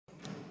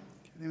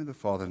In the name of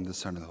the Father, and the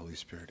Son, and the Holy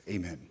Spirit.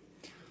 Amen.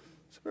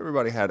 So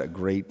everybody had a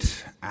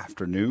great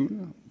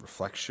afternoon,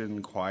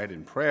 reflection, quiet,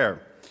 and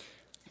prayer.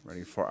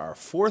 Ready for our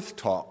fourth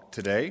talk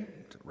today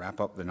to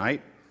wrap up the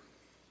night.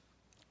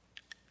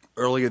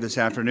 Earlier this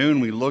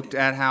afternoon, we looked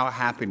at how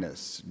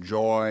happiness,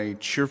 joy,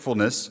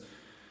 cheerfulness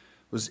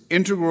was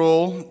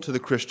integral to the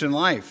Christian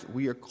life.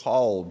 We are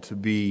called to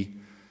be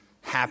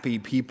happy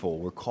people.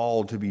 We're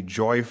called to be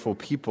joyful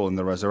people in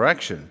the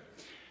resurrection.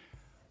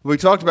 We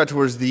talked about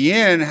towards the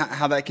end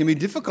how that can be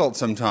difficult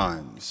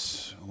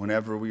sometimes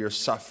whenever we are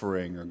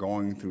suffering or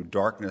going through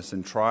darkness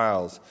and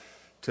trials,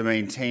 to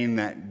maintain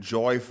that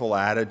joyful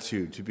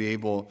attitude, to be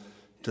able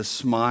to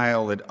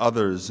smile at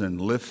others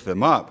and lift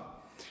them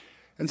up.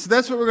 And so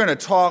that's what we're going to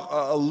talk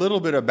a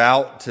little bit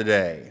about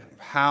today,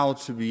 how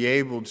to be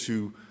able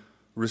to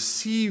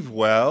receive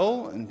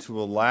well and to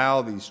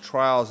allow these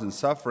trials and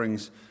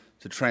sufferings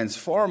to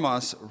transform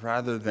us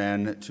rather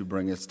than to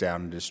bring us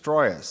down and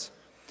destroy us.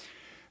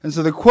 And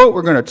so the quote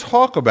we're going to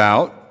talk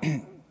about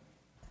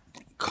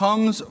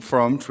comes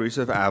from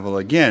Teresa of Avila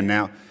again.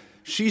 Now,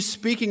 she's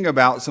speaking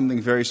about something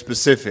very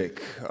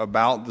specific,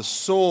 about the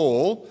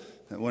soul,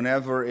 that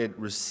whenever it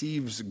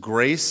receives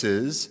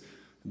graces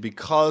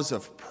because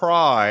of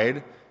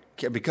pride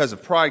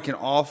can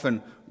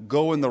often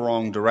go in the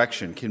wrong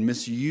direction, can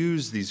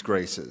misuse these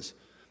graces.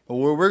 But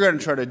what we're going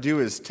to try to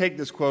do is take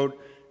this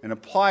quote and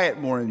apply it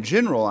more in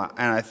general, and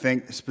I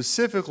think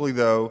specifically,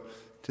 though,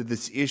 to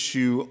this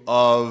issue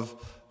of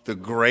the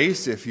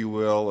grace, if you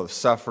will, of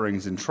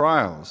sufferings and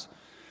trials.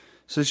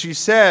 So she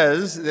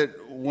says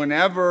that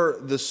whenever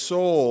the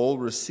soul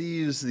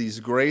receives these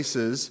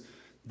graces,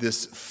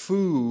 this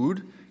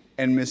food,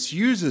 and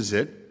misuses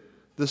it,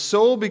 the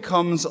soul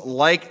becomes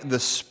like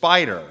the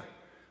spider,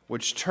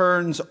 which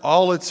turns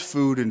all its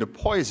food into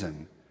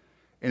poison,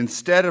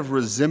 instead of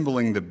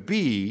resembling the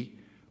bee,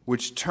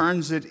 which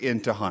turns it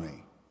into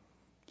honey.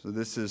 So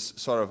this is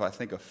sort of, I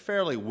think, a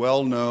fairly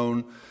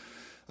well-known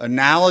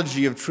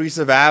analogy of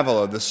Teresa of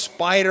Avila, the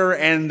spider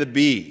and the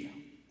bee.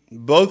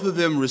 Both of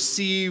them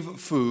receive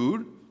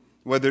food,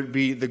 whether it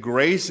be the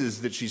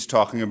graces that she's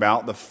talking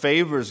about, the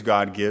favors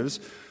God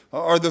gives,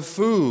 or the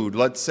food,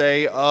 let's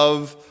say,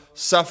 of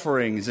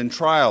sufferings and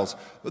trials,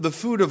 the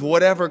food of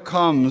whatever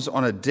comes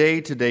on a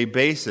day-to-day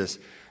basis.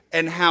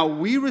 And how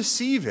we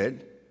receive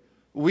it,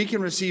 we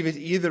can receive it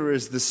either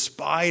as the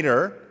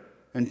spider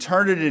and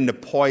turn it into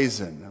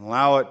poison and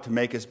allow it to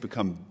make us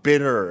become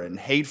bitter and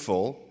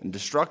hateful and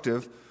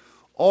destructive,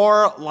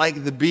 or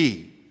like the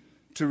bee,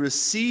 to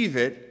receive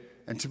it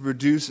and to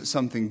produce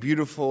something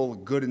beautiful,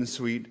 good and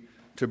sweet,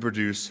 to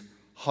produce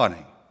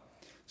honey.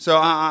 So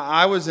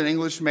I was an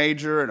English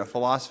major and a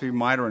philosophy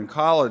minor in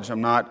college.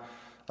 I'm not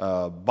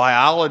a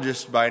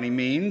biologist by any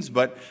means,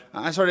 but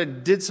I sort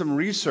of did some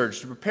research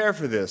to prepare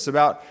for this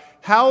about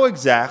how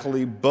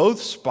exactly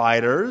both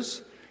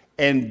spiders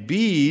and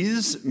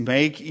bees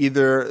make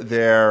either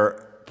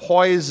their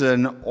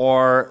poison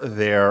or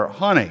their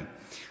honey.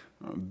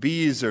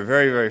 Bees are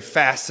very, very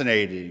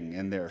fascinating,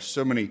 and there are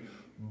so many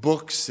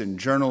books and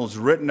journals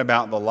written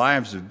about the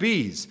lives of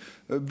bees.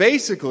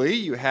 Basically,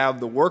 you have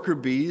the worker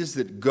bees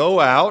that go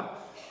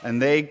out and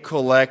they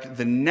collect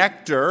the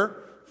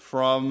nectar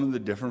from the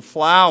different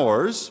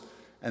flowers,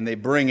 and they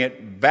bring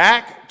it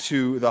back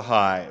to the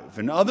hive.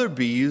 And other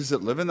bees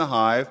that live in the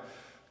hive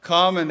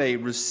come and they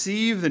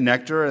receive the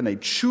nectar and they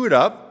chew it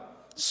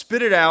up,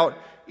 spit it out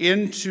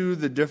into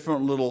the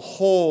different little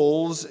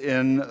holes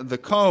in the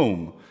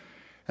comb.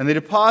 And they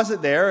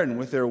deposit there, and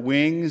with their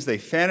wings, they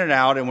fan it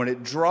out, and when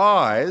it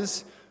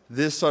dries,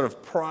 this sort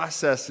of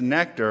processed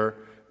nectar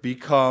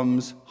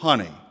becomes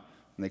honey.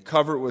 And they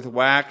cover it with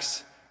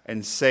wax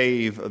and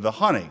save the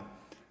honey.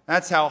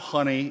 That's how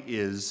honey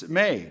is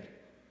made.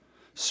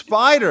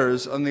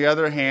 Spiders, on the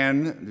other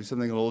hand, do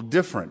something a little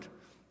different.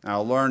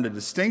 Now, I learned a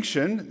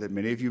distinction that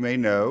many of you may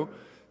know.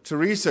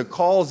 Teresa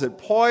calls it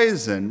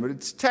poison, but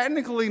it's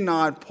technically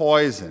not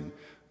poison.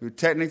 We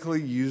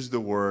technically use the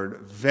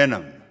word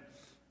venom.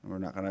 We're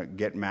not going to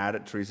get mad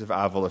at Teresa of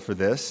Avila for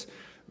this.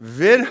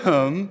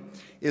 Venom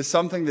is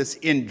something that's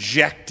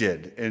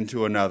injected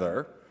into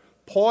another.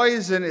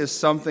 Poison is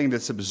something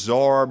that's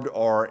absorbed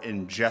or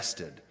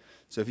ingested.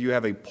 So if you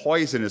have a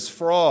poisonous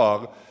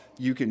frog,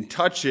 you can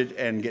touch it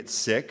and get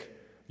sick.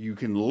 You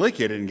can lick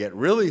it and get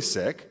really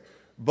sick,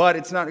 but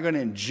it's not going to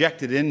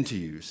inject it into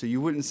you. So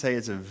you wouldn't say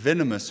it's a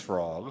venomous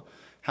frog.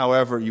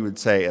 However, you would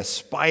say a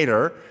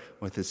spider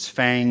with its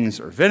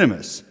fangs are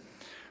venomous.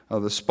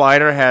 The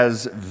spider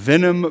has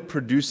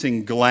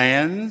venom-producing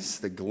glands.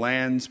 The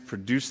glands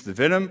produce the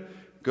venom,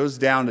 goes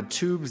down to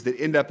tubes that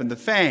end up in the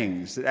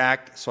fangs that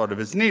act sort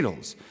of as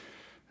needles.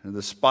 And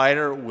the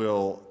spider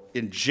will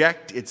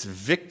inject its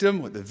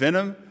victim with the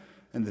venom,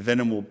 and the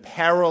venom will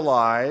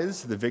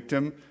paralyze the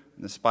victim.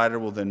 And the spider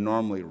will then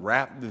normally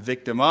wrap the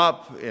victim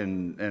up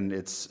in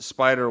its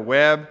spider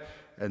web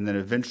and then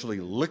eventually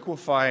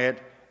liquefy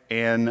it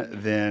and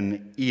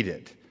then eat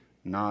it.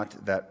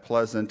 Not that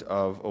pleasant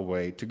of a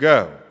way to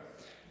go.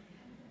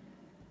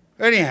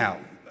 Anyhow,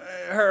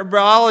 her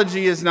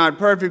biology is not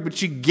perfect,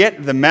 but you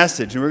get the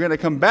message. And we're going to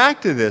come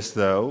back to this,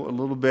 though, a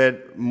little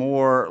bit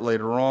more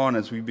later on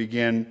as we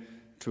begin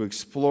to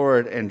explore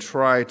it and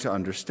try to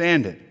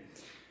understand it.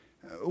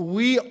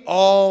 We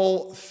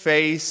all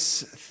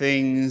face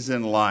things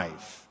in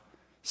life,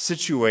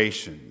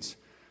 situations,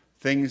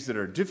 things that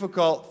are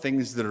difficult,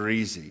 things that are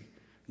easy.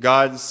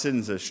 God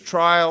sends us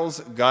trials,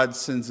 God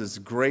sends us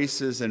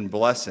graces and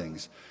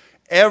blessings.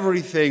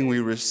 Everything we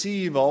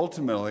receive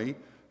ultimately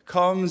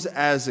comes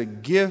as a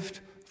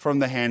gift from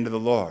the hand of the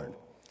Lord.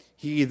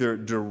 He either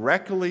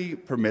directly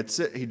permits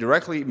it, he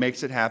directly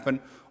makes it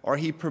happen, or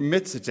he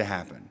permits it to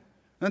happen.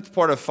 That's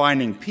part of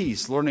finding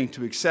peace, learning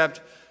to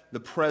accept the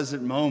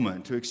present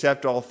moment, to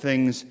accept all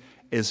things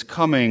as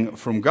coming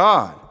from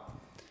God.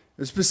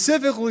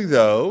 Specifically,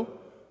 though,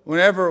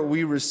 whenever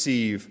we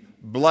receive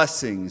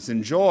blessings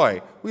and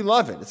joy, we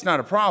love it. It's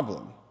not a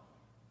problem,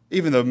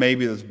 even though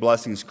maybe those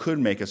blessings could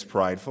make us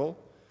prideful.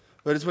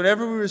 But it's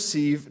whenever we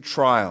receive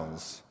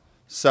trials,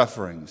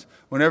 sufferings,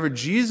 whenever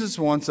Jesus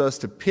wants us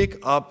to pick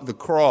up the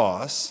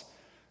cross,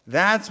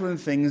 that's when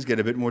things get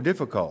a bit more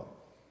difficult.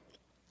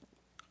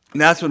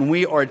 And that's when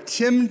we are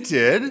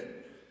tempted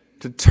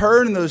to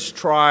turn those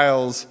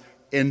trials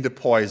into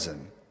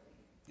poison,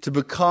 to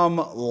become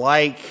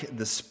like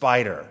the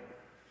spider,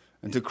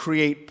 and to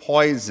create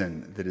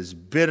poison that is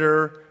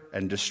bitter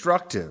and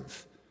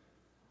destructive.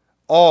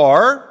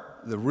 Or,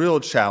 the real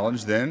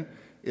challenge then,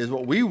 is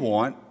what we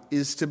want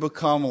is to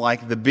become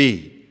like the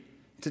bee,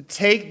 to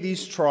take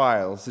these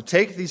trials, to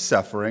take these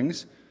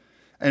sufferings,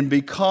 and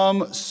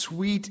become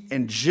sweet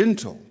and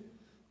gentle,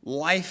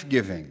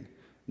 life-giving,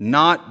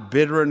 not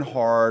bitter and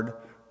hard,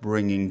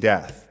 bringing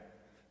death.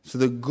 So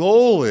the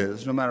goal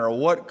is, no matter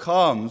what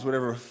comes,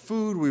 whatever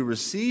food we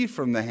receive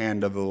from the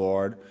hand of the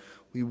Lord,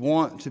 we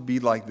want to be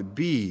like the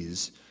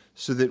bees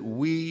so that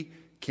we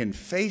can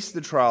face the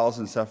trials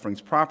and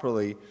sufferings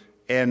properly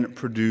and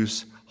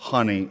produce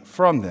honey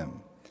from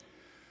them.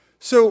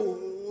 So,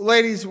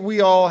 ladies,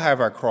 we all have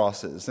our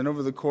crosses. And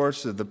over the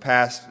course of the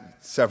past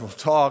several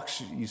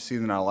talks, you see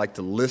that I like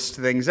to list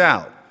things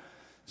out.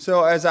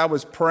 So as I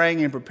was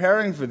praying and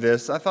preparing for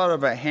this, I thought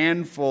of a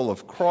handful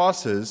of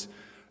crosses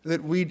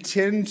that we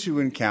tend to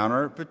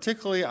encounter,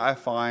 particularly I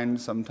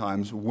find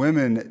sometimes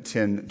women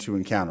tend to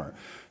encounter.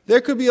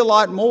 There could be a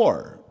lot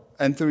more,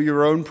 and through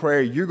your own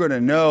prayer, you're going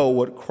to know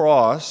what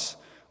cross,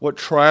 what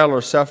trial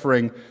or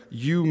suffering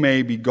you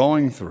may be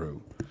going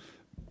through.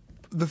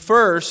 The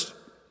first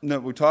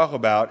that we talk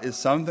about is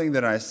something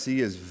that I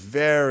see as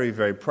very,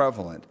 very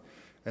prevalent,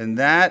 and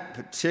that,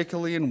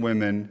 particularly in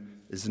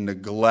women, is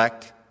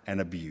neglect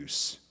and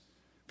abuse.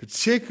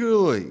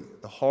 Particularly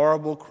the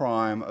horrible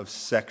crime of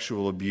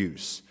sexual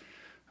abuse.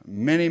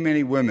 Many,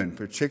 many women,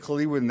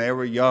 particularly when they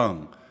were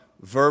young,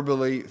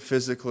 verbally,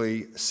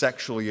 physically,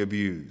 sexually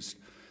abused,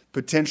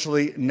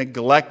 potentially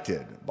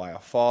neglected by a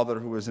father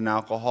who was an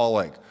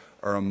alcoholic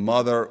or a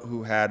mother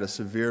who had a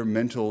severe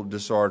mental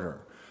disorder,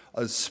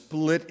 a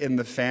split in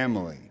the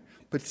family,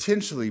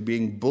 potentially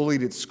being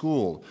bullied at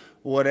school,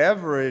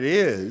 whatever it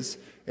is,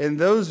 in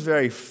those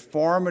very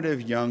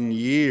formative young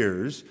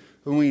years,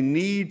 when we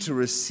need to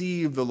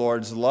receive the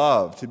Lord's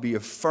love, to be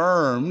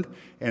affirmed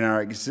in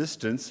our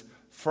existence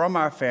from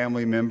our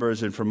family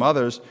members and from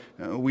others,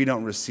 we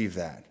don't receive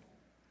that.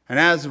 And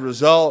as a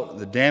result,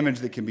 the damage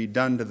that can be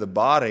done to the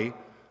body,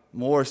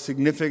 more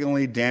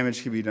significantly,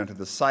 damage can be done to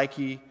the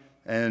psyche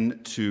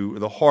and to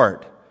the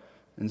heart.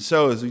 And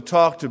so, as we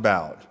talked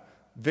about,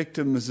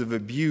 victims of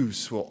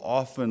abuse will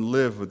often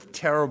live with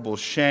terrible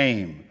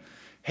shame,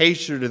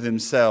 hatred of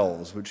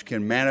themselves, which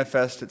can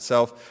manifest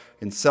itself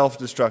in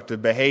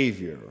self-destructive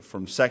behavior,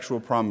 from sexual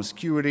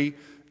promiscuity,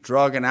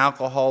 drug and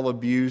alcohol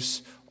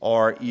abuse,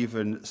 or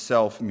even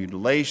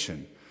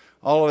self-mutilation.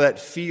 All of that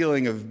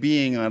feeling of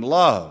being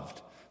unloved.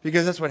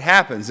 Because that's what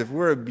happens. If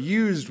we're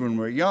abused when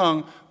we're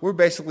young, we're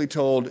basically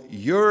told,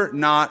 you're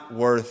not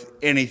worth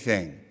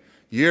anything.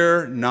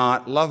 You're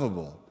not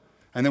lovable.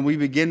 And then we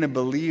begin to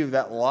believe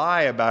that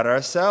lie about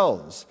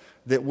ourselves,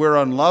 that we're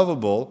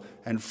unlovable,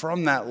 and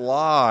from that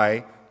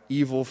lie,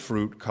 evil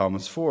fruit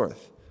comes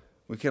forth.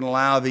 We can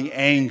allow the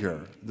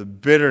anger, the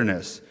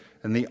bitterness,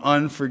 and the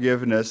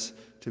unforgiveness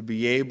to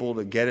be able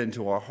to get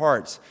into our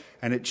hearts,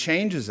 and it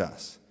changes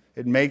us.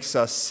 It makes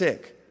us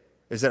sick.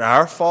 Is it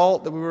our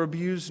fault that we were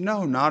abused?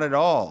 No, not at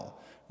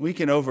all. We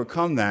can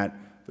overcome that,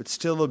 but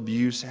still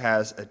abuse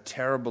has a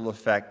terrible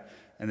effect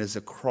and is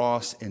a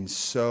cross in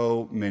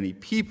so many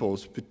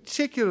people's,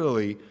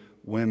 particularly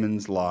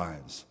women's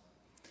lives.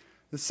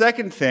 The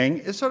second thing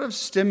is sort of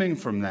stemming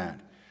from that,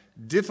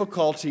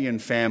 difficulty in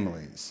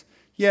families.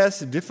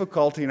 Yes,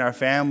 difficulty in our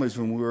families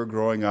when we were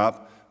growing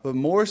up, but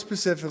more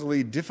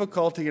specifically,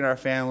 difficulty in our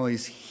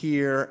families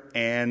here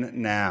and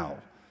now.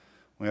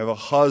 We have a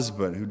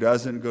husband who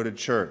doesn't go to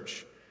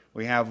church.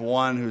 We have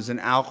one who's an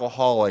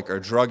alcoholic or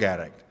drug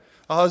addict.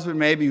 A husband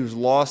maybe who's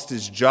lost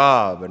his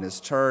job and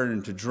has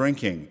turned to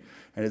drinking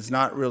and is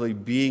not really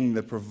being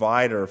the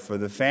provider for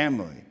the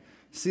family.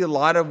 See, a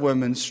lot of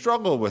women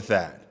struggle with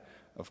that.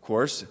 Of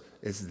course,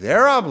 it's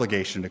their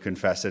obligation to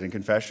confess it in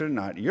confession,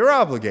 not your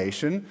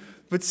obligation,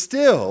 but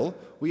still,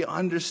 we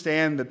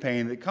understand the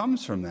pain that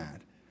comes from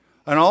that.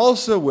 And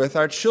also with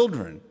our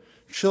children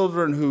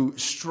who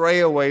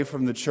stray away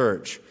from the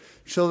church,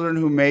 children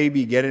who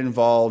maybe get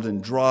involved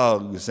in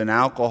drugs and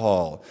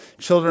alcohol,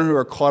 children who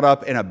are caught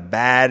up in a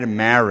bad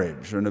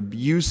marriage or an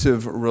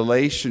abusive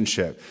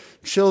relationship,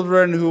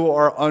 children who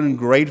are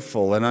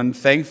ungrateful and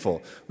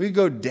unthankful. We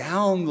go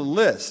down the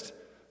list.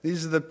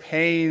 These are the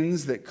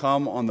pains that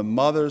come on the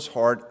mother's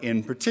heart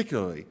in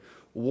particularly,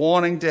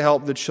 wanting to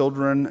help the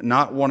children,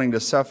 not wanting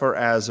to suffer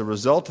as a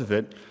result of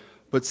it,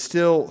 but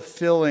still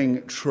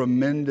feeling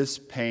tremendous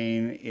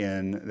pain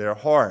in their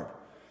heart.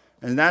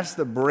 And that's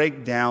the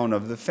breakdown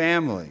of the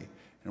family.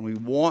 And we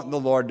want the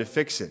Lord to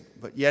fix it,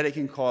 but yet it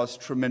can cause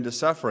tremendous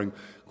suffering,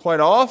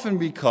 quite often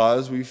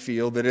because we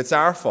feel that it's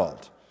our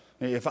fault.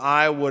 If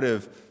I would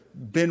have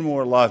been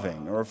more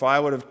loving, or if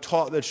I would have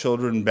taught the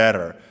children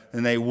better,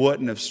 then they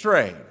wouldn't have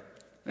strayed.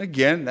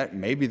 Again, that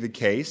may be the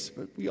case,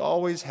 but we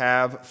always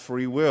have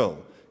free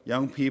will.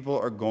 Young people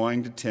are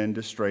going to tend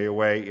to stray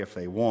away if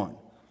they want.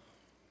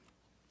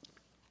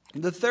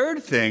 The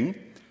third thing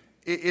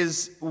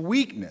is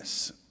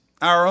weakness.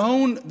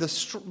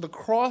 The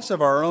cross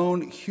of our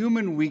own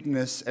human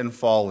weakness and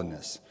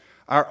fallenness,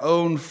 our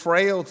own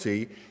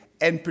frailty,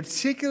 and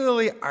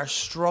particularly our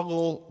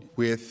struggle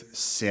with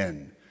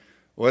sin,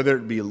 whether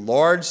it be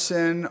large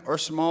sin or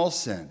small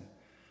sin.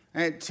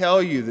 I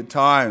tell you the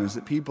times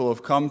that people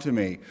have come to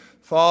me,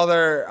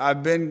 Father,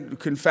 I've been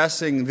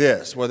confessing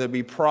this, whether it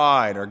be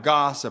pride or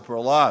gossip or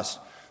lust,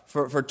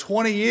 for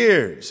 20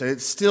 years, and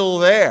it's still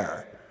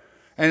there.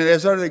 And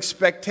there's sort of the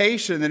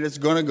expectation that it's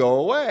going to go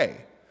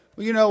away.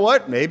 Well, you know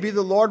what? Maybe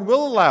the Lord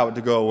will allow it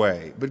to go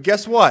away. But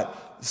guess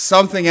what?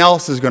 Something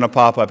else is going to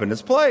pop up in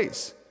its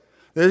place.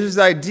 There's this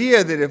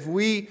idea that if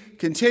we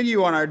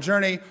continue on our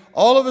journey,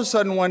 all of a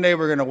sudden one day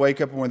we're going to wake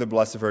up and we're the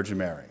Blessed Virgin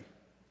Mary,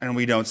 and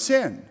we don't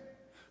sin.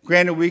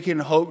 Granted, we can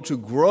hope to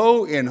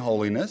grow in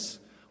holiness.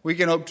 We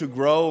can hope to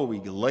grow, we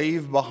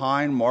leave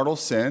behind mortal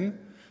sin.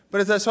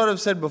 But as I sort of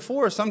said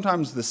before,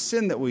 sometimes the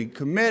sin that we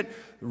commit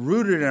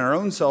rooted in our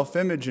own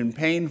self-image and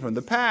pain from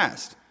the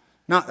past.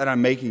 Not that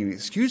I'm making an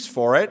excuse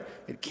for it.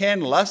 It can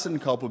lessen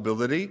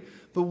culpability,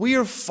 but we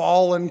are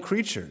fallen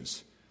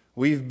creatures.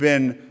 We've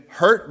been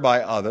hurt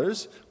by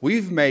others.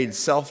 We've made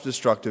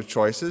self-destructive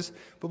choices,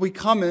 but we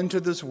come into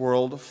this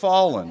world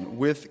fallen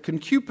with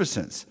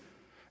concupiscence.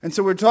 And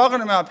so we're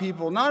talking about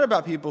people, not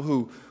about people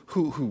who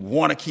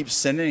want to keep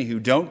sinning, who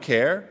don't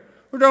care.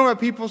 We're talking about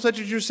people such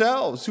as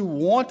yourselves who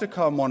want to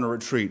come on a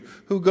retreat,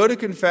 who go to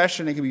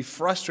confession and can be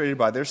frustrated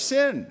by their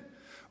sin,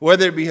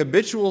 whether it be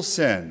habitual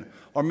sin,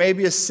 or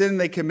maybe a sin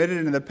they committed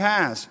in the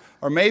past,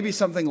 or maybe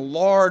something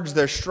large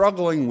they're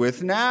struggling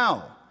with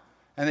now.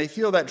 And they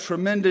feel that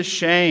tremendous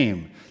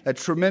shame, that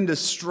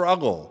tremendous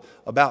struggle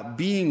about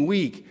being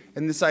weak,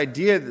 and this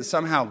idea that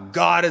somehow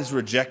God has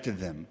rejected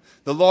them.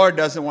 The Lord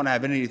doesn't want to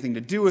have anything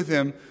to do with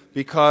them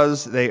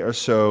because they are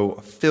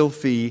so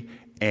filthy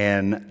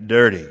and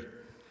dirty.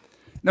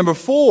 Number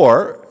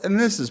 4, and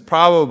this is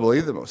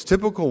probably the most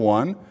typical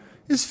one,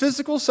 is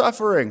physical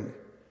suffering.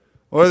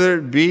 Whether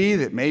it be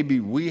that maybe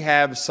we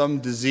have some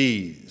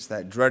disease,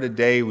 that dreaded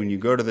day when you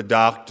go to the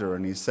doctor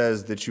and he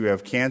says that you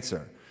have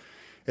cancer.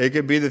 It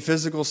could be the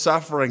physical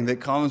suffering that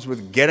comes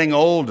with getting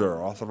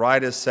older,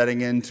 arthritis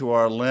setting into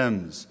our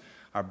limbs,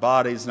 our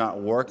bodies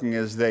not working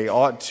as they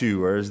ought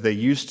to or as they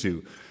used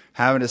to,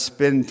 having to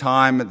spend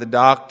time at the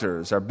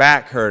doctors, our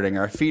back hurting,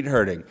 our feet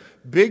hurting,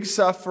 big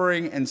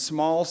suffering and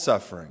small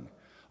suffering.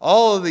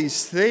 All of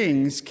these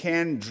things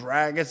can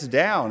drag us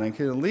down and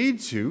can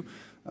lead to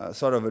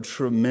sort of a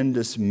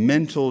tremendous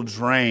mental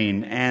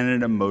drain and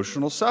an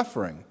emotional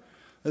suffering.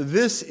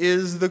 This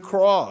is the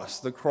cross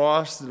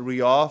that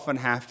we often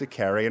have to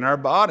carry in our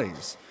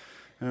bodies.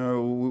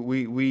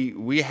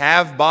 We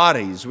have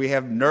bodies, we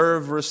have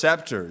nerve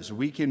receptors,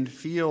 we can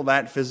feel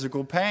that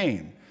physical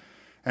pain.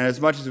 And as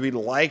much as we'd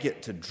like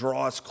it to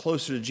draw us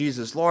closer to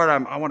Jesus, Lord,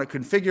 I want to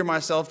configure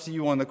myself to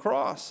you on the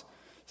cross.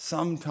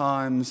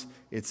 Sometimes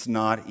it's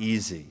not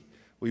easy.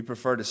 We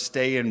prefer to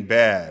stay in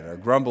bed or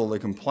grumble or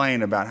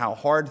complain about how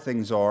hard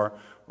things are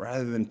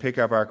rather than pick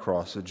up our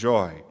cross of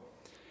joy.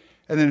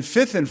 And then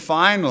 5th and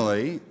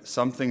finally,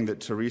 something that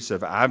Teresa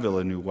of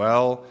Avila knew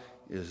well,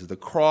 is the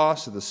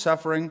cross of the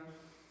suffering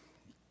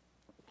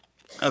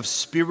of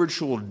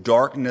spiritual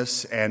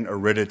darkness and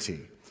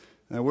aridity.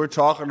 Now, we're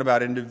talking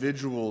about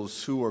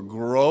individuals who are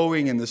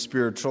growing in the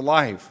spiritual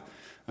life,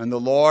 and the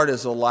Lord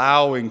is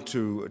allowing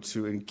to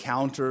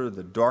encounter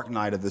the dark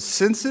night of the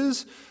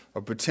senses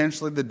or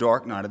potentially the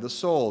dark night of the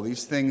soul.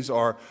 These things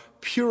are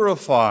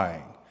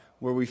purifying,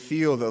 where we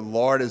feel that the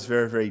Lord is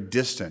very, very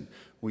distant.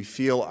 We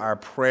feel our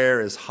prayer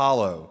is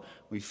hollow.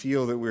 We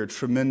feel that we're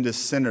tremendous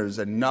sinners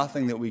and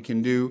nothing that we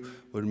can do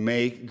would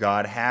make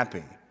God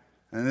happy.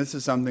 And this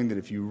is something that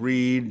if you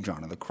read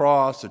John of the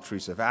Cross or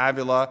Teresa of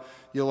Avila,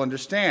 you'll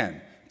understand.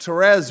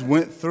 Therese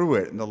went through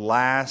it in the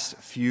last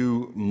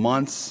few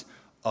months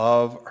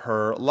of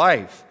her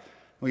life.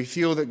 We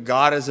feel that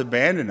God has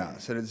abandoned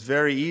us, and it's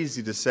very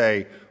easy to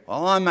say,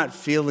 well, I'm not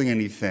feeling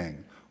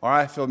anything, or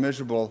I feel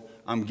miserable,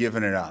 I'm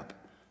giving it up.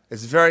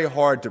 It's very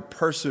hard to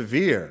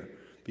persevere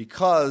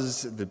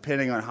because,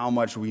 depending on how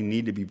much we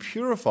need to be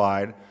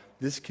purified,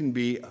 this can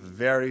be a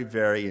very,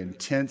 very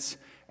intense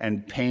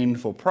and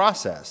painful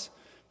process,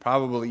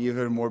 probably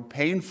even more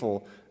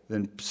painful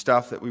than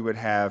stuff that we would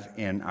have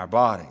in our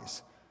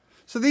bodies.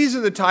 So these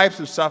are the types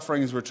of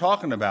sufferings we're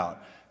talking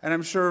about. And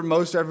I'm sure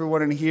most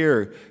everyone in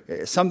here,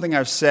 something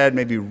I've said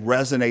maybe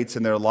resonates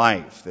in their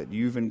life, that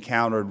you've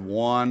encountered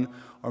one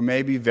or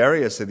maybe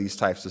various of these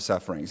types of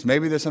sufferings.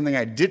 Maybe there's something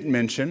I didn't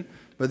mention,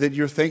 but that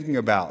you're thinking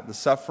about, the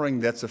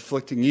suffering that's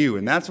afflicting you.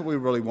 And that's what we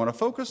really want to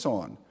focus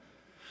on.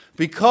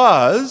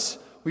 Because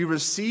we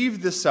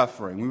receive this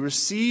suffering, we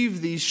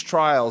receive these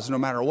trials, no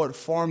matter what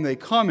form they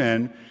come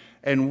in,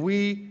 and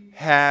we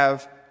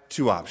have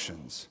two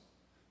options.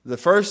 The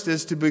first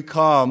is to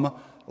become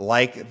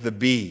like the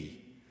bee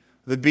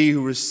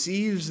who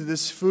receives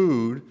this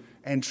food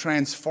and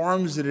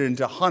transforms it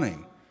into honey.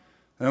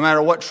 No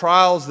matter what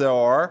trials there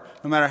are,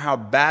 no matter how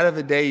bad of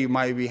a day you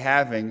might be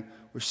having,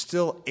 we're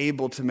still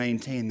able to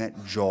maintain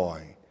that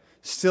joy,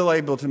 still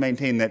able to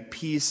maintain that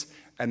peace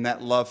and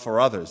that love for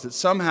others, that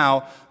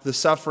somehow the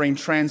suffering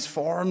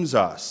transforms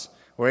us.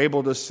 We're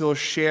able to still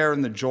share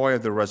in the joy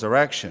of the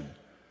resurrection.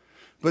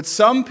 But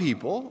some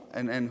people,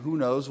 and who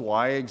knows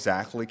why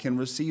exactly, can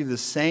receive the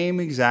same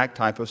exact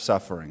type of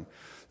suffering,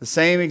 the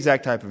same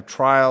exact type of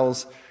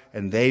trials,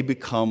 and they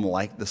become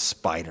like the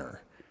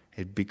spider.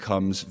 It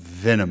becomes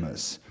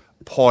venomous,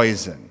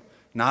 poison,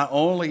 not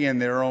only in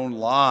their own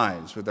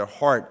lives, where their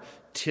heart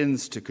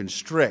tends to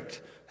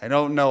constrict. They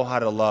don't know how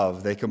to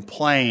love. They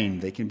complain.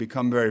 They can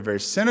become very, very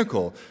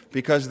cynical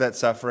because of that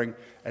suffering,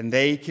 and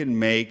they can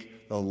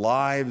make the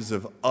lives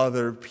of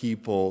other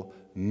people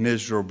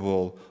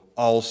miserable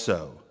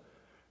also.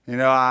 You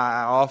know,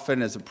 I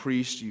often, as a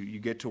priest, you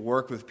get to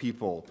work with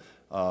people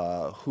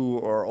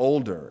who are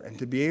older, and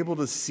to be able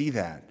to see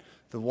that,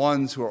 the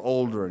ones who are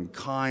older and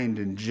kind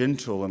and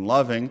gentle and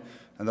loving,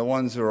 and the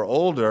ones who are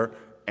older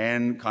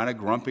and kind of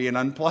grumpy and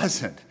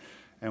unpleasant.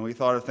 And we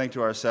thought to think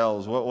to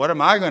ourselves, what am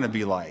I going to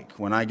be like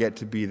when I get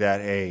to be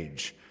that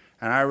age?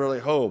 And I really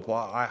hope,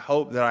 I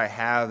hope that I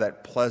have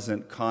that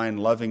pleasant, kind,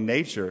 loving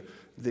nature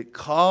that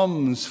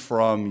comes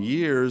from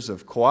years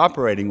of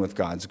cooperating with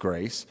God's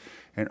grace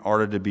in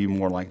order to be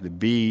more like the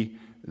bee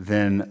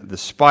than the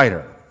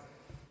spider.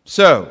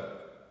 So,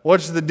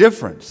 what's the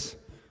difference?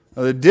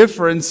 Well, the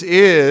difference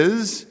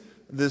is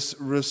this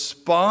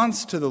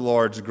response to the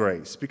Lord's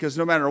grace. Because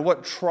no matter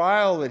what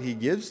trial that He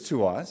gives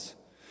to us,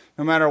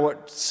 no matter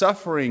what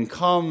suffering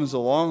comes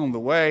along the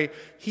way,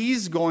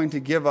 He's going to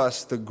give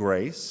us the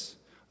grace,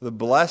 the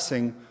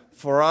blessing,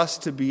 for us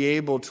to be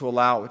able to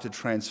allow it to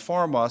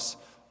transform us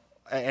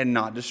and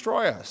not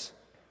destroy us.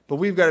 But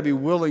we've got to be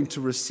willing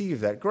to receive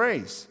that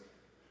grace.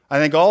 I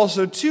think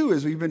also, too,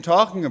 as we've been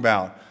talking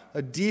about,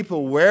 a deep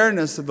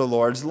awareness of the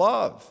Lord's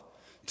love.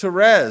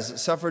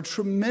 Therese suffered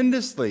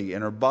tremendously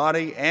in her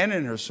body and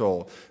in her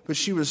soul, but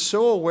she was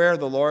so aware of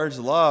the Lord's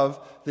love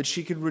that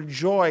she could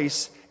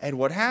rejoice at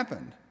what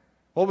happened.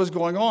 What was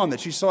going on, that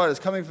she saw it as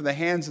coming from the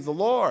hands of the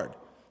Lord.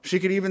 She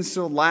could even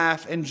still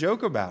laugh and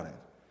joke about it.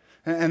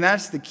 And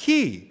that's the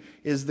key,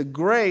 is the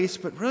grace,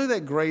 but really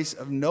that grace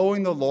of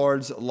knowing the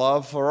Lord's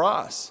love for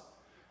us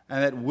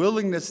and that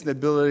willingness and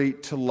ability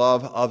to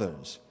love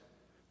others.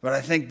 But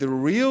I think the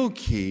real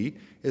key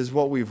is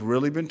what we've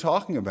really been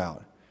talking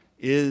about,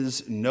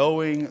 is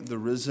knowing the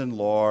risen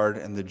Lord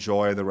and the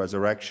joy of the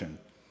resurrection.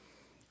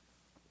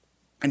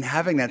 And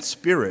having that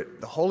Spirit,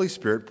 the Holy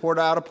Spirit, poured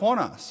out upon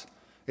us.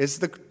 It's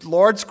the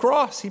Lord's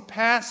cross. He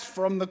passed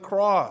from the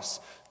cross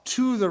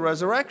to the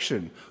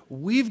resurrection.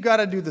 We've got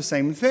to do the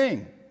same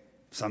thing,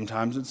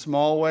 sometimes in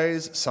small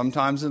ways,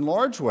 sometimes in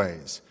large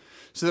ways,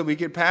 so that we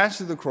get past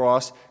to the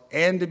cross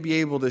and to be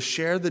able to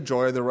share the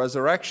joy of the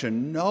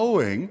resurrection,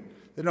 knowing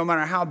that no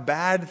matter how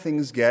bad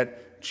things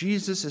get,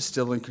 Jesus is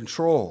still in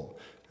control.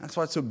 That's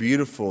why it's so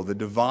beautiful, the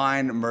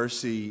divine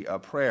mercy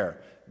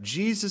prayer.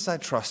 Jesus, I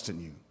trust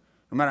in you.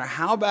 No matter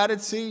how bad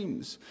it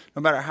seems,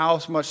 no matter how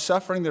much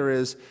suffering there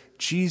is,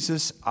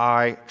 Jesus,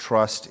 I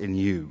trust in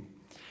you.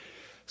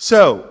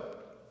 So,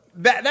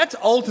 that's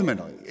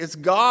ultimately, it's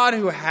God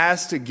who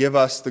has to give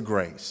us the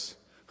grace,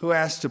 who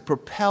has to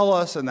propel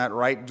us in that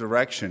right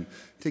direction,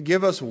 to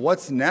give us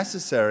what's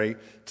necessary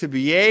to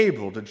be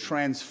able to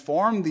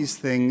transform these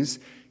things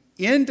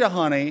into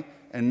honey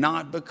and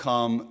not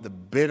become the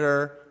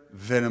bitter,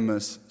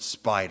 venomous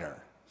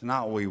spider. It's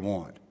not what we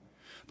want.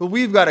 But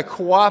we've got to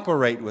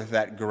cooperate with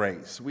that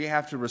grace. We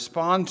have to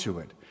respond to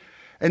it.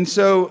 And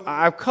so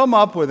I've come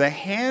up with a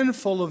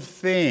handful of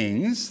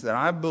things that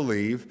I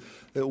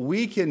believe that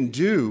we can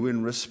do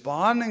in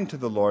responding to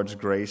the Lord's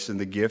grace and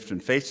the gift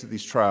and face of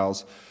these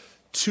trials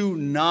to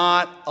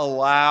not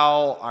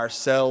allow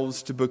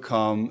ourselves to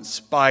become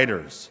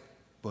spiders,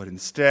 but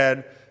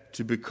instead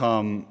to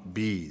become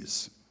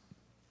bees.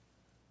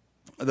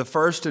 The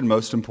first and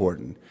most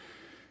important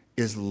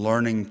is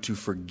learning to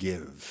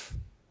forgive.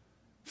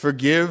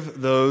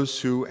 Forgive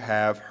those who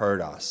have hurt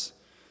us.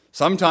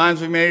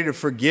 Sometimes we may need to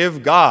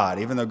forgive God,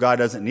 even though God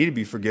doesn't need to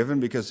be forgiven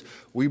because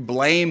we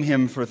blame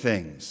him for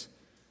things.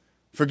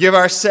 Forgive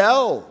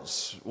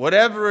ourselves,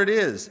 whatever it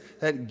is,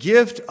 that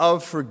gift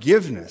of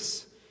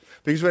forgiveness.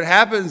 Because what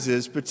happens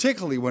is,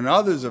 particularly when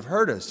others have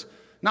hurt us,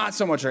 not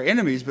so much our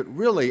enemies, but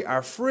really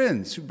our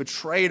friends who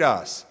betrayed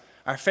us,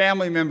 our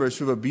family members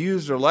who have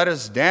abused or let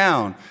us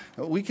down,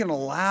 we can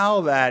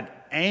allow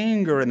that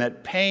anger and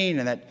that pain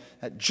and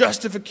that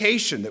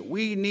justification that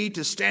we need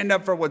to stand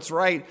up for what's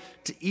right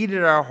to eat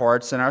at our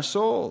hearts and our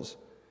souls.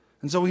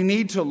 And so we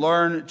need to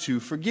learn to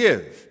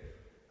forgive.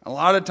 A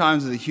lot of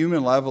times at the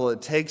human level,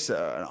 it takes an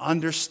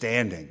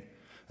understanding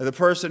that the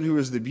person who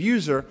is the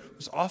abuser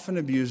was often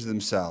abused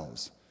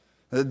themselves,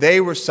 that they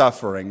were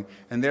suffering,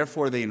 and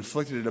therefore they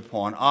inflicted it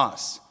upon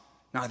us.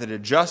 Not that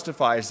it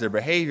justifies their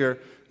behavior,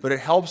 but it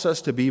helps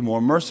us to be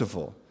more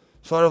merciful.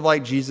 Sort of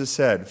like Jesus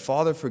said,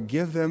 Father,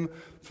 forgive them,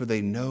 for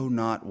they know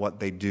not what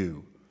they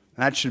do.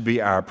 That should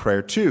be our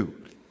prayer too.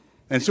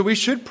 And so we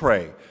should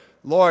pray,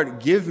 Lord,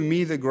 give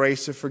me the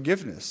grace of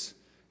forgiveness.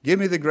 Give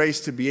me the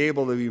grace to be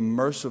able to be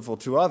merciful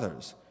to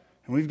others.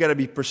 And we've got to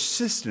be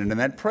persistent in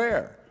that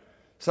prayer.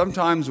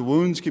 Sometimes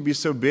wounds can be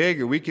so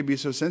big or we can be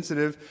so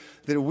sensitive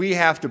that we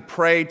have to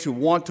pray to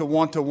want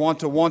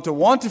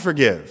to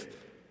forgive.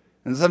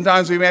 And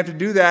sometimes we may have to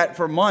do that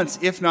for months,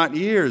 if not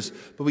years,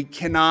 but we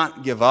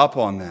cannot give up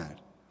on that.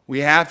 We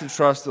have to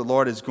trust the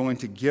Lord is going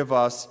to give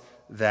us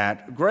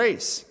that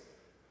grace.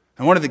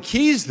 And one of the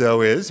keys,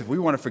 though, is if we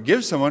want to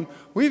forgive someone,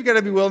 we've got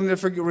to be willing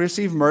to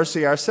receive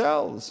mercy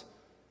ourselves.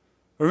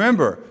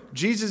 Remember,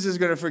 Jesus is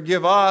going to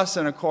forgive us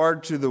in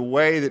accord to the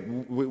way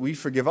that we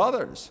forgive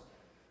others.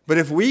 But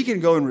if we can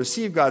go and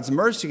receive God's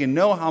mercy and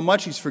know how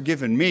much he's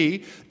forgiven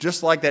me,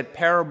 just like that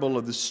parable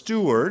of the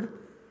steward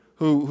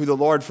who the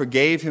Lord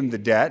forgave him the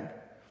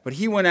debt, but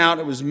he went out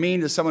and was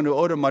mean to someone who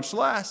owed him much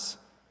less.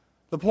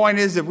 The point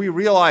is, if we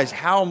realize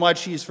how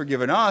much he's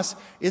forgiven us,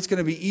 it's going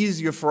to be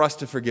easier for us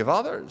to forgive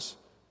others.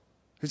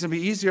 It's going to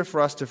be easier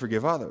for us to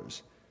forgive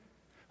others.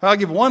 I'll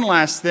give one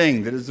last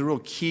thing that is the real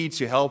key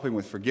to helping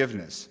with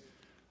forgiveness.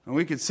 And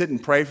we can sit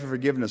and pray for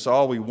forgiveness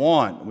all we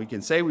want. We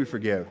can say we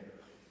forgive.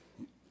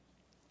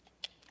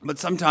 But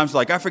sometimes,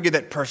 I forgive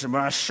that person,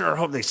 but I sure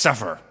hope they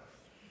suffer.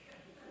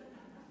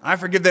 I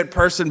forgive that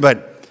person,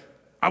 but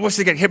I wish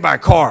they get hit by a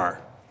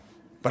car.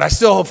 But I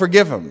still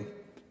forgive them.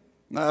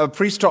 A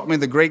priest taught me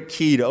the great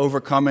key to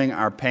overcoming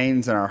our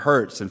pains and our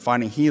hurts and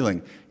finding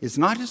healing is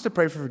not just to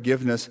pray for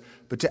forgiveness,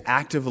 but to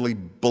actively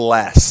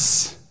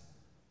bless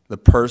the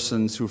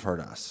persons who've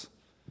hurt us.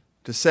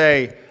 To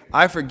say,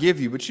 I forgive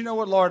you, but you know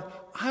what, Lord?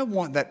 I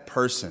want that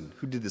person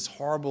who did this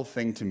horrible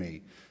thing to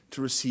me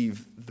to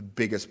receive the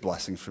biggest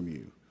blessings from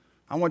you.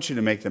 I want you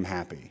to make them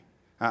happy.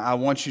 I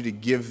want you to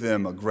give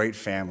them a great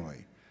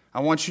family.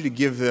 I want you to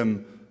give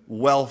them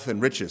wealth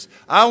and riches.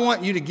 I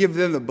want you to give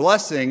them the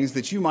blessings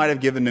that you might have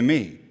given to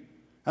me.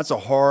 That's a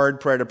hard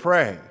prayer to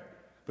pray.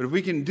 But if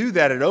we can do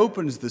that, it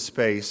opens the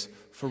space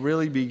for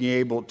really being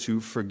able to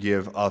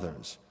forgive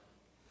others.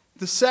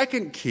 The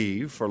second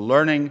key for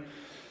learning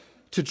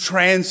to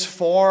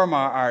transform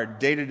our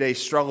day-to-day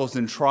struggles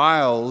and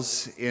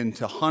trials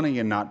into honey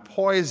and not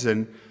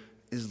poison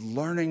is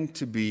learning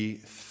to be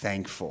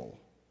thankful.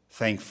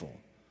 Thankful.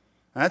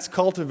 And that's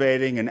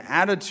cultivating an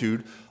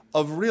attitude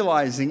of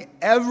realizing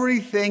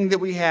everything that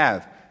we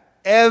have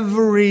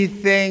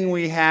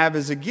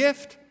is a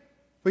gift.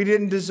 We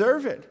didn't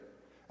deserve it.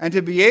 And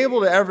to be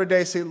able to every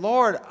day say,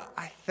 Lord,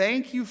 I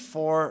thank you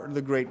for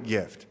the great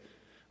gift.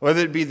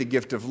 Whether it be the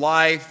gift of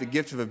life, the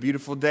gift of a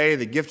beautiful day,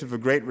 the gift of a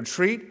great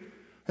retreat,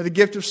 or the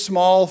gift of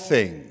small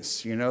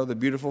things, the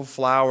beautiful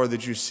flower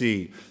that you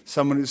see,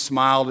 someone who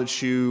smiled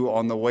at you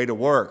on the way to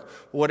work,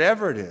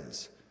 whatever it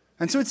is.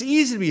 And so it's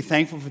easy to be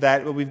thankful for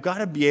that, but we've got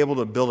to be able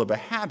to build up a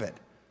habit.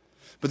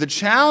 But the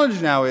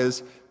challenge now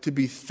is to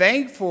be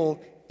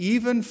thankful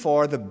even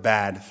for the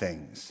bad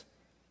things,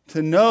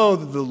 to know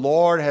that the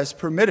Lord has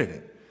permitted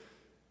it,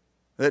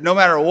 that no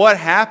matter what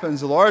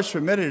happens, the Lord has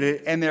permitted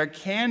it, and there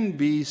can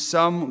be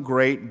some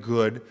great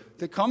good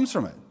that comes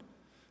from it.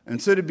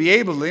 And so to be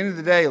able, at the end of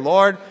the day,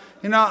 Lord,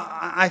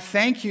 I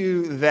thank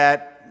you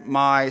that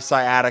my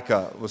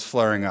sciatica was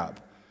flaring up.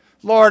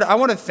 Lord, I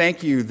want to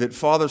thank you that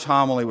Father's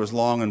homily was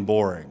long and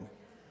boring.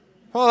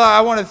 Father, I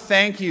want to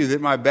thank you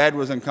that my bed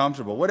was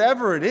uncomfortable.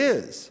 Whatever it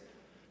is.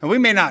 And we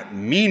may not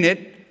mean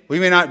it. We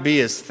may not be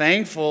as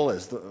thankful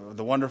as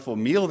the wonderful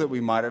meal that we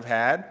might have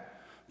had.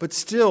 But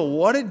still,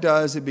 what it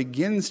does, it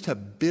begins to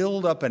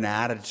build up an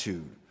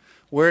attitude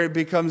where it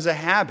becomes a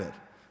habit,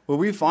 where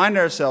we find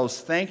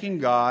ourselves thanking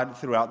God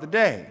throughout the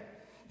day.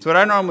 So what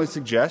I normally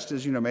suggest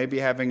is, maybe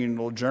having a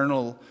little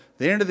journal at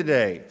the end of the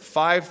day,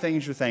 5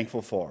 things you're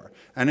thankful for.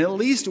 And at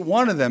least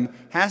one of them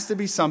has to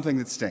be something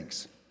that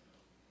stinks.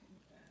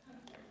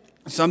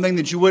 Something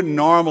that you wouldn't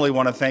normally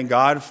want to thank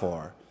God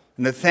for.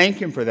 And to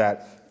thank him for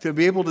that, to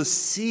be able to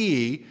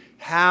see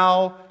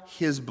how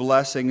his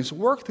blessings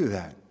work through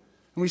that.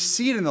 And we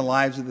see it in the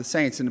lives of the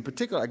saints. And in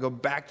particular, I go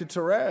back to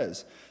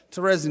Therese.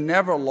 Therese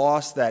never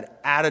lost that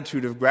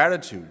attitude of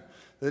gratitude,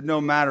 that no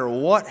matter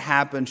what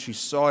happened, she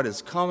saw it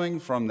as coming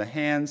from the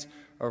hands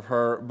of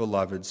her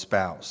beloved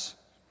spouse.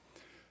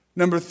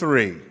 Number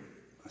 3,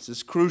 this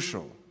is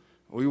crucial.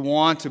 We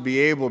want to be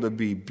able to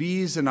be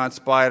bees and not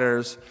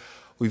spiders.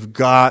 We've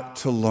got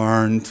to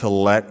learn to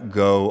let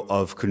go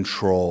of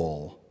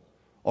control,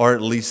 or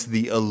at least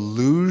the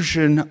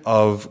illusion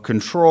of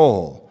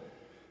control.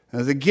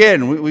 As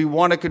again, we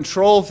want to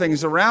control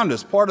things around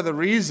us. Part of the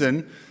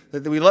reason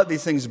that we let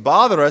these things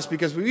bother us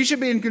because we should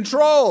be in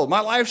control.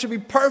 My life should be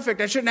perfect.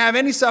 I shouldn't have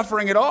any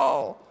suffering at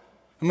all.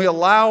 And we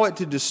allow it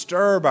to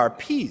disturb our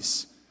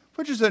peace,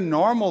 which is a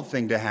normal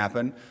thing to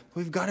happen.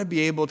 We've got to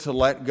be able to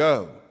let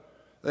go.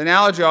 The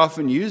analogy I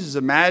often used is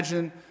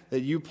imagine that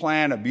you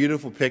plan a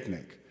beautiful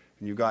picnic.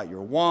 And you've got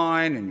your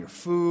wine and your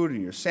food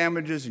and your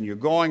sandwiches and you're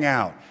going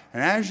out.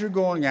 And as you're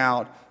going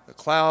out, the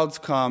clouds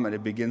come and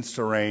it begins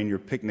to rain. Your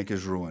picnic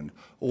is ruined.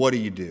 What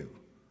do?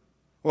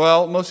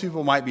 Well, most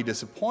people might be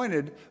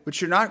disappointed,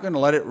 but you're not going to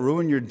let it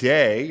ruin your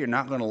day. You're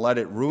not going to let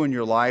it ruin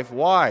your life.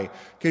 Why?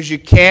 Because you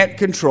can't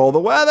control the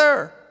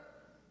weather.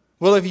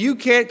 Well, if you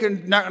not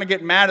going to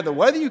get mad at the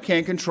weather you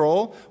can't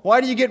control,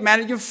 why do you get mad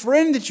at your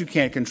friend that you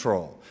can't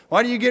control?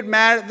 Why do you get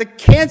mad at the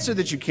cancer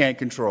that you can't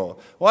control?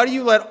 Why do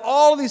you let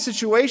all of these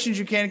situations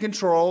you can't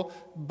control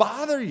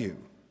bother you?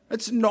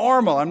 It's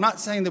normal. I'm not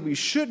saying that we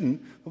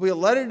shouldn't, but we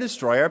let it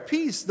destroy our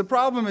peace. The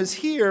problem is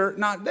here,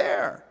 not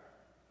there.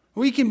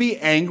 We can be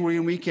angry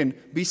and we can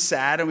be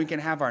sad and we can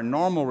have our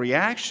normal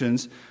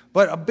reactions,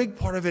 but a big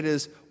part of it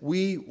is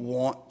we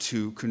want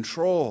to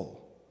control.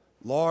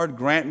 Lord,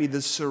 grant me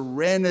the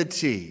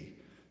serenity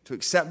to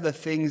accept the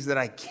things that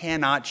I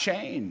cannot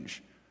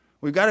change.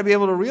 We've got to be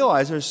able to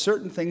realize there's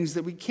certain things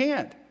that we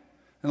can't.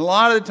 And a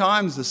lot of the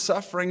times, the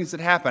sufferings that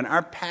happen,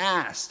 our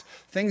past,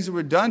 things that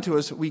were done to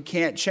us, we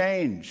can't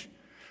change.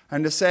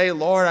 And to say,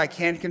 Lord, I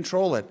can't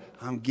control it.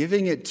 I'm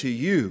giving it to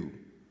you.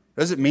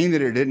 Does it mean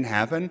that it didn't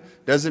happen?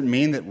 Does it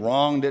mean that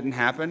wrong didn't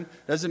happen?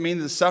 Does it mean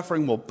that the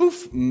suffering will,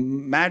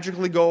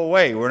 magically go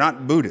away? We're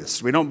not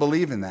Buddhists. We don't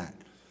believe in that.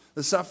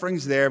 The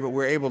suffering's there, but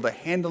we're able to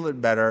handle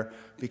it better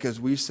because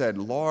we said,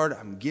 Lord,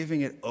 I'm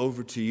giving it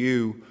over to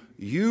you.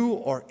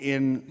 You are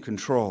in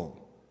control.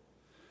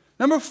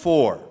 Number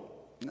 4,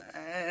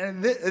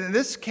 and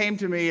this came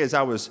to me as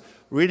I was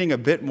reading a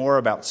bit more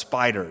about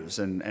spiders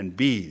and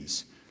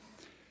bees.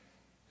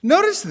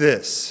 Notice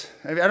this.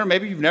 I don't know,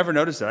 maybe you've never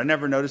noticed it. I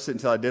never noticed it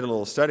until I did a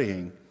little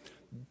studying.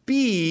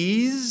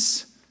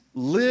 Bees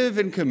live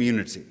in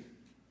community.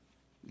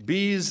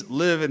 Bees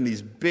live in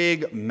these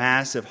big,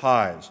 massive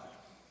hives.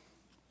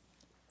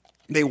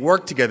 They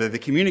work together, they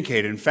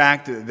communicate. In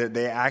fact,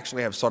 they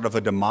actually have sort of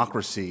a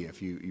democracy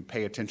if you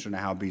pay attention to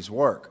how bees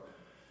work.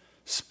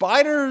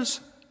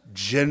 Spiders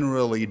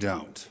generally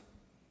don't.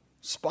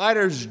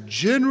 Spiders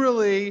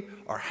generally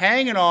are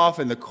hanging off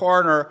in the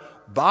corner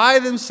by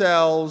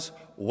themselves,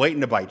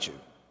 waiting to bite you.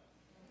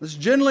 That's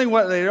generally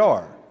what they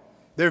are.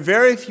 There are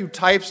very few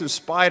types of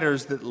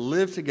spiders that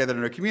live together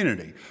in a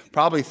community.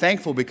 Probably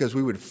thankful because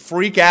we would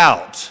freak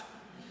out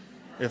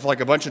if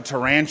like a bunch of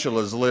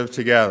tarantulas lived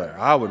together.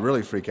 I would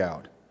really freak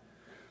out.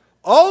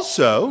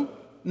 Also,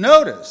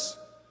 notice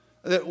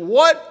that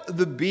what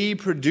the bee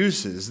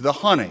produces, the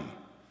honey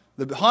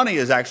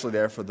is actually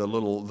there for the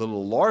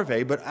little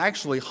larvae, but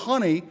actually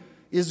honey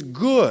is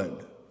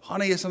good.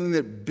 Honey is something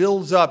that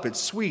builds up. It's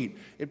sweet.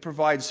 It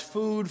provides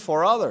food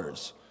for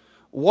others.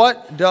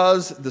 What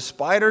does the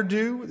spider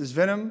do with his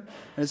venom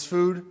and his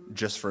food?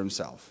 Just for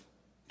himself.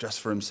 Just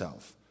for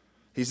himself.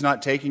 He's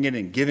not taking it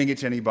and giving it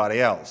to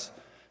anybody else.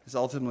 It's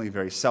ultimately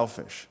very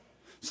selfish.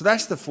 So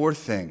that's the 4th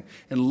thing.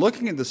 In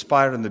looking at the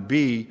spider and the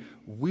bee,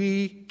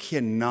 we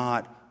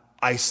cannot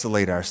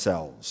isolate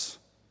ourselves.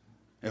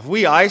 If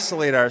we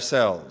isolate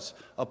ourselves,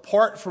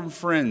 apart from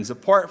friends,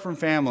 apart from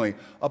family,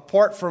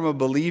 apart from a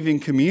believing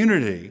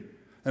community,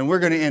 then we're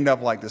going to end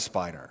up like the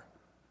spider.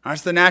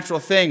 That's the natural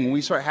thing. When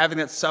we start having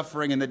that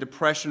suffering and the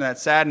depression and that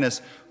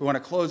sadness, we want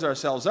to close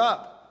ourselves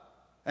up.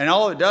 And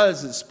all it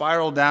does is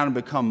spiral down and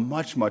become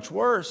much, much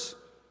worse.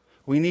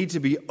 We need to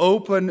be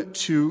open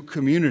to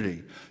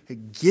community,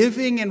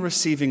 giving and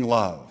receiving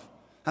love.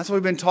 That's what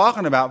we've been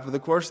talking about for the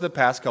course of the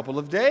past couple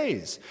of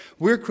days.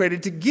 We're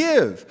created to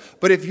give.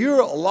 But if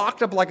you're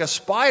locked up like a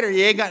spider,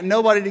 you ain't got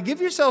nobody to give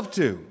yourself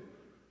to.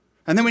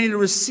 And then we need to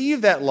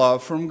receive that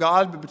love from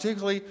God, but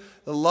particularly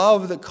the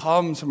love that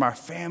comes from our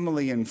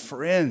family and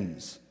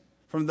friends,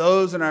 from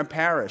those in our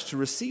parish, to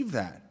receive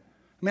that.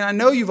 I mean, I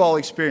know you've all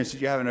experienced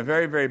it. You're having a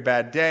very, very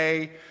bad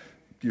day.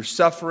 You're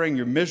suffering.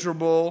 You're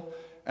miserable.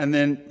 And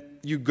then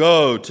you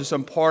go to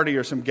some party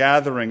or some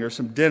gathering or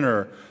some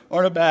dinner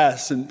or a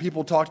mass, and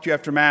people talk to you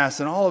after mass,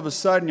 and all of a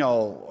sudden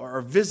y'all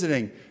are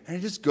visiting, and it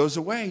just goes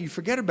away. You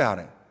forget about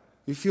it.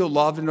 You feel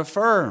loved and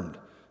affirmed.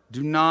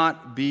 Do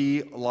not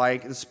be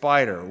like the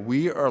spider.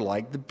 We are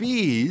like the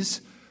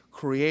bees,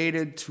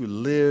 created to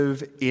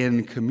live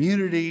in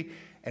community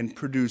and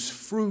produce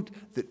fruit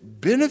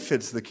that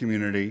benefits the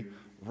community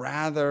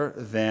rather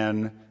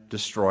than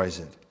destroys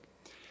it.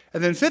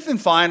 And then 5th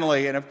and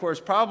finally, and of course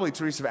probably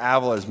Teresa of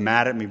Avila is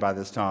mad at me by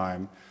this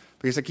time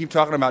because I keep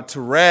talking about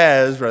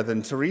Therese rather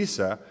than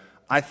Teresa,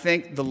 I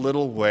think the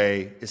little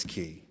way is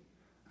key.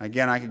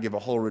 Again, I could give a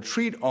whole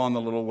retreat on the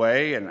little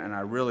way, and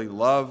I really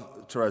love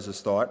Therese's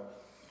thought.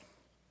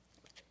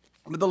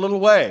 But the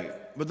little way.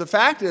 But the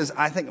fact is,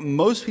 I think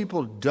most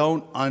people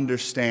don't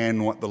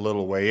understand what the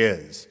little way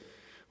is.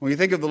 When you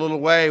think of the little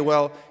way,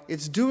 well,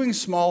 it's doing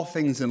small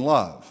things in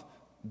love.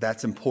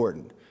 That's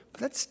important.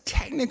 But that's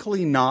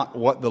technically not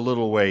what the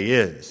little way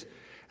is.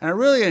 And I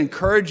really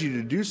encourage you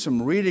to do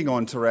some reading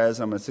on Therese.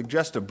 I'm going to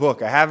suggest a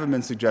book. I haven't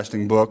been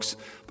suggesting books,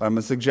 but I'm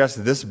going to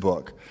suggest this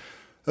book.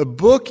 The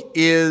book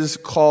is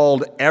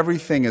called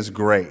Everything is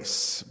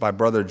Grace by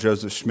Brother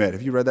Joseph Schmidt.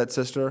 Have you read that,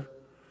 sister?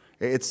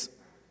 It's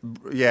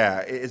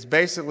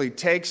basically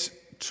takes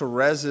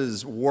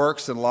Therese's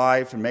works and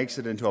life and makes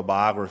it into a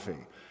biography.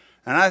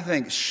 And I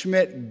think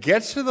Schmidt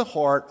gets to the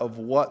heart of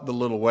what the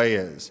little way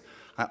is.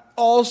 I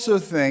also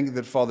think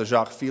that Father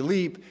Jacques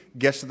Philippe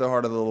gets to the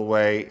heart of the little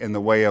way in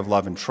The Way of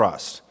Love and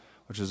Trust,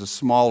 which is a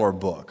smaller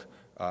book.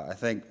 I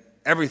think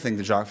everything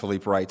that Jacques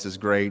Philippe writes is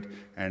great,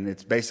 and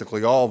it's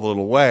basically all the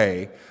little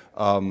way,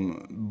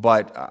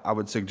 but I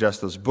would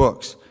suggest those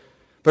books.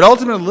 But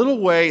ultimately, little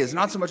way is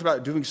not so much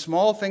about doing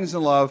small things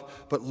in love,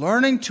 but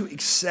learning to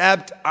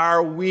accept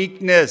our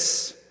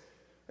weakness.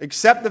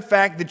 Accept the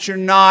fact that you're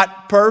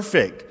not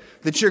perfect,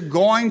 that you're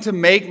going to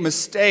make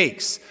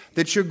mistakes,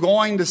 that you're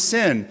going to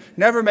sin.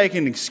 Never make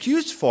an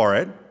excuse for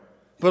it,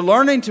 but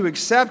learning to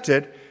accept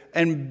it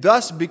and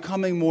thus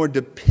becoming more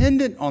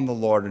dependent on the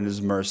Lord and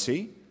His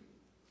mercy,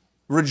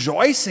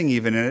 rejoicing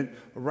even in it,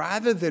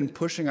 rather than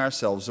pushing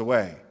ourselves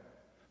away.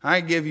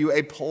 I give you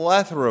a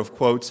plethora of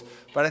quotes,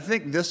 but I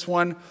think this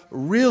one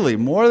really,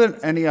 more than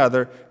any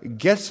other,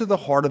 gets to the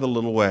heart of the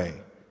little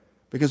way.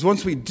 Because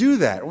once we do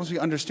that, once we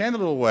understand the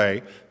little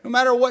way, no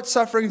matter what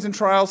sufferings and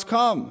trials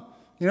come,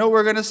 you know what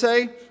we're going to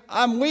say?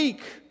 I'm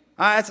weak.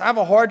 I have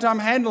a hard time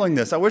handling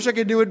this. I wish I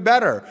could do it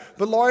better.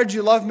 But Lord,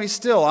 you love me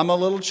still. I'm a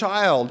little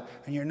child,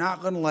 and you're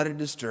not going to let it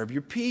disturb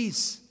your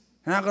peace.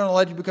 You're not going to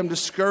let you become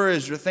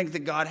discouraged or think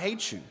that God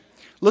hates you.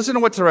 Listen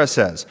to what Therese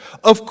says.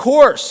 Of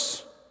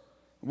course,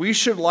 we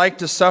should like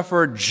to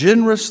suffer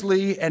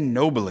generously and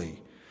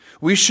nobly.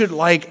 We should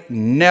like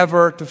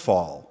never to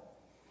fall.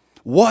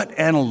 What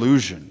an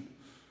illusion.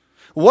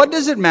 What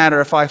does it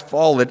matter if I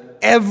fall at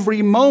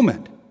every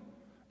moment?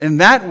 In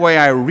that way,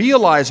 I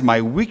realize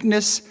my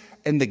weakness,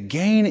 and the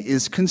gain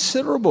is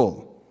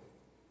considerable.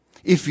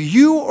 If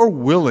you are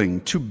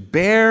willing to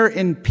bear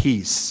in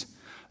peace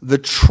the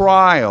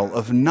trial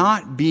of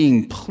not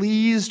being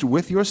pleased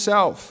with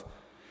yourself,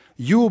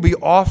 you will be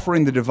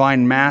offering the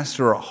Divine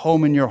Master a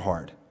home in your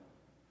heart.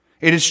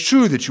 It is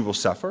true that you will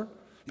suffer,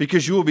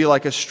 because you will be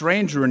like a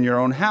stranger in your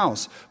own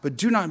house, but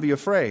do not be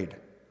afraid.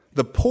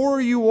 The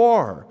poorer you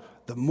are,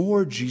 the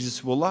more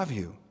Jesus will love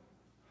you.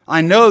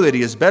 I know that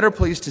He is better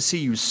pleased to see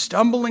you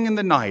stumbling in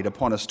the night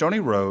upon a stony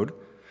road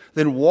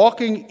than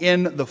walking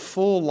in the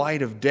full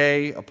light of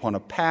day upon a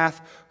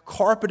path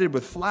carpeted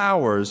with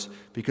flowers,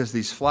 because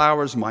these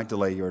flowers might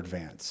delay your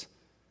advance.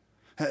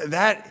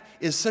 That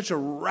is such a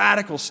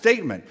radical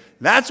statement.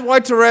 That's why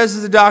Therese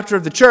is the doctor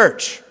of the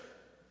church.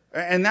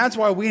 And that's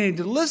why we need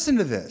to listen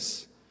to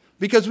this.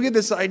 Because we have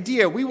this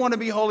idea, we want to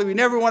be holy, we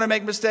never want to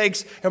make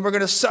mistakes, and we're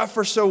going to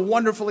suffer so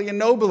wonderfully and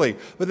nobly.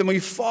 But then we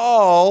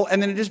fall,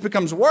 and then it just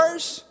becomes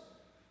worse.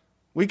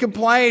 We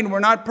complain, we're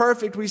not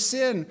perfect, we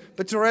sin.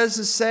 But Therese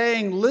is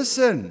saying,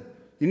 listen,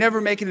 you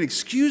never make an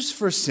excuse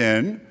for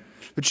sin,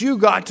 but you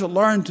got to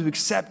learn to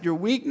accept your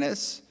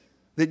weakness,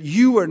 that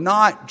you are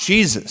not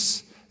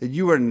Jesus, that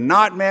you are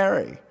not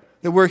Mary,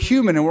 that we're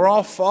human and we're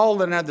all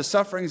fallen and have the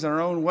sufferings in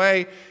our own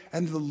way,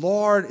 and the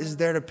Lord is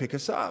there to pick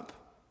us up,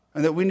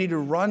 and that we need to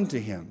run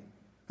to Him,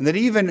 and that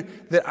even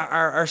that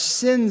our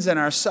sins and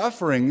our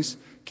sufferings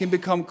can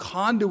become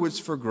conduits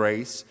for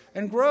grace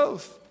and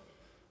growth.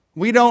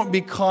 We don't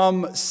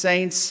become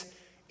saints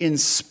in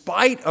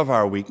spite of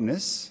our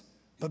weakness,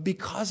 but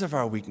because of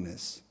our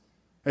weakness.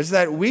 It's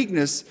that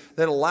weakness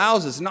that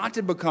allows us not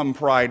to become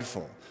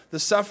prideful, the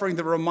suffering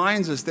that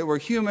reminds us that we're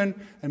human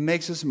and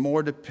makes us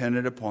more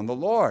dependent upon the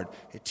Lord.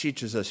 It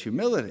teaches us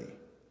humility.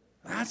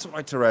 That's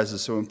why Therese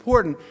is so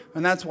important,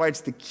 and that's why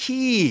it's the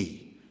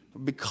key to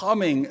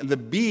becoming the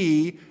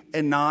bee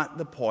and not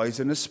the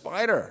poisonous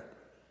spider.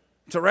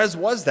 Therese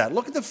was that.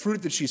 Look at the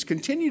fruit that she's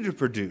continued to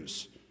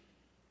produce.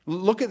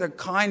 Look at the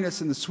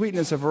kindness and the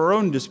sweetness of her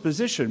own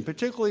disposition,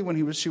 particularly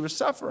when she was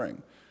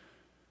suffering.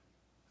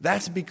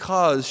 That's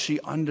because she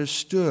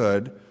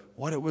understood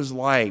what it was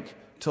like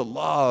to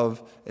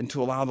love and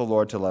to allow the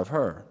Lord to love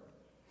her.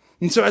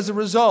 And so as a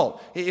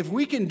result, if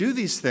we can do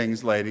these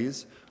things,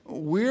 ladies,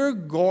 we're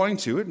going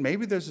to, and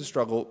maybe there's a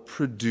struggle,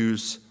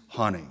 produce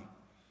honey.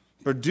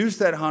 Produce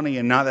that honey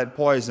and not that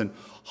poison.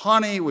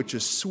 Honey which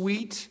is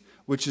sweet,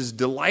 which is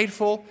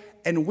delightful,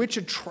 and which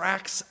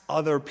attracts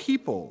other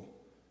people.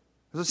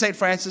 That's what St.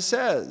 Francis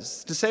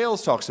says, de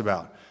Sales talks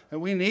about.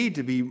 And we're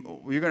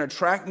going to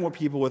attract more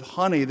people with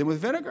honey than with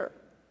vinegar.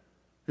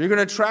 You're going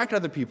to attract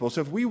other people.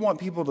 So if we want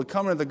people to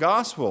come into the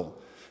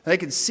gospel, they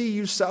can see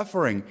you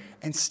suffering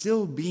and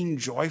still being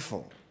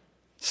joyful,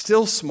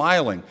 still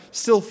smiling,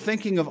 still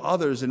thinking of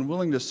others and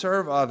willing to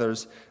serve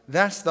others,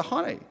 that's the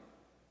honey.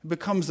 It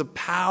becomes a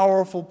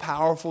powerful,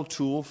 powerful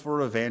tool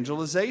for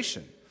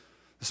evangelization.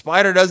 The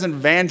spider doesn't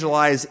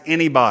evangelize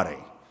anybody.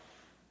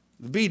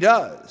 The bee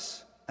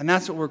does. And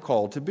that's what we're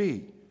called to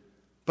be.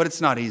 But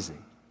it's not easy.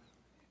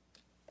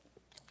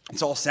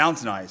 It all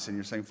sounds nice, and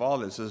you're saying,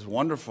 Father, this is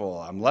wonderful.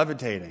 I'm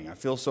levitating. I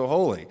feel so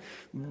holy.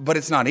 But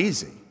it's not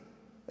easy.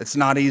 It's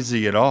not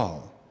easy at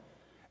all.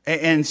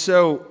 And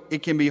so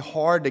it can be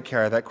hard to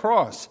carry that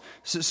cross.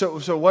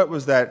 So what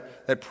was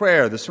that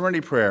prayer, the serenity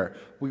prayer?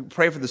 We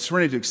pray for the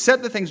serenity to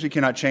accept the things we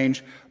cannot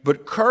change,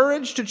 but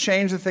courage to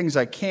change the things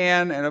I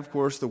can, and of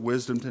course the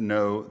wisdom to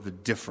know the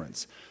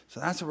difference. So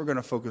that's what we're going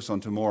to focus on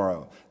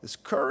tomorrow, this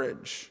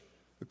courage.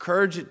 The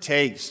courage it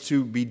takes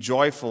to be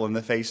joyful in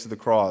the face of the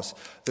cross,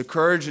 the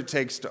courage it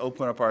takes to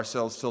open up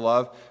ourselves to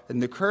love,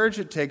 and the courage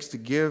it takes to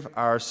give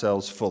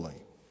ourselves fully.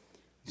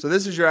 So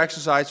this is your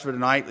exercise for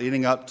tonight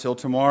leading up till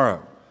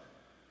tomorrow.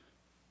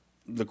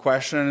 The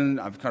question,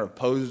 I've kind of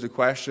posed a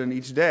question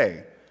each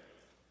day.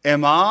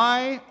 Am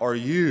I or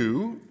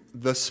you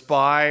the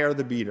spy or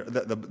the beater,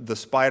 the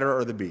spider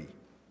or the bee?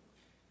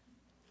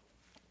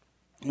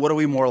 What are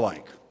we more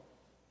like?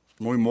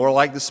 Are we more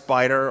like the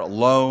spider,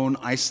 alone,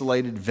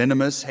 isolated,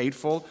 venomous,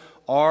 hateful?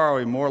 Or are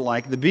we more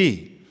like the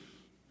bee,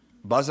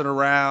 buzzing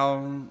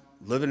around,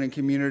 living in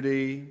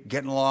community,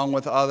 getting along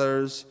with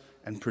others,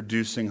 and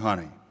producing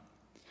honey?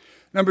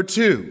 Number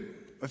two,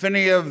 if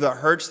any of the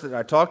hurts that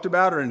I talked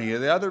about or any of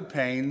the other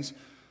pains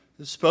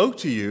spoke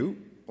to you,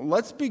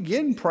 let's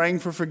begin praying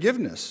for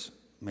forgiveness,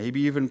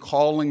 maybe even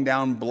calling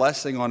down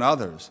blessing on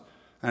others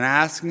and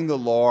asking the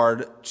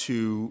Lord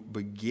to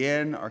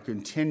begin or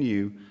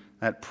continue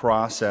that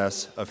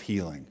process of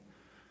healing.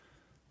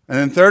 And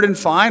then third and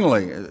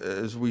finally,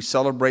 as we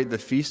celebrate the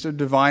Feast of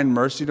Divine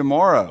Mercy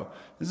tomorrow,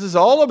 this is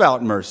all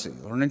about mercy,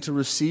 learning to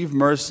receive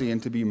mercy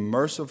and to be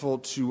merciful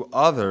to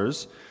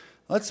others.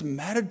 Let's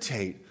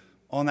meditate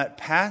on that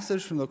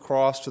passage from the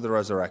cross to the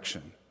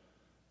resurrection.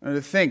 And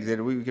to think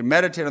that we can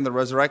meditate on the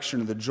resurrection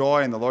and the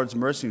joy and the Lord's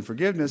mercy and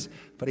forgiveness,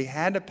 but he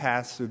had to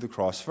pass through the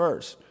cross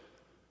first.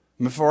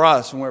 And for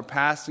us, when we're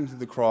passing through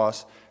the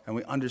cross and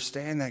we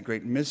understand that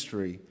great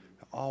mystery,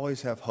 we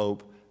always have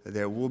hope that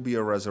there will be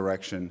a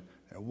resurrection,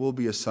 there will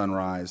be a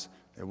sunrise,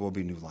 there will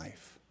be new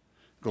life.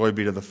 Glory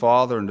be to the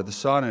Father, and to the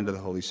Son, and to the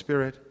Holy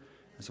Spirit,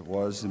 as it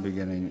was in the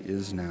beginning,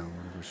 is now,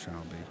 and ever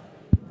shall be,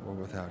 world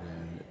without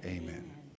end. Amen.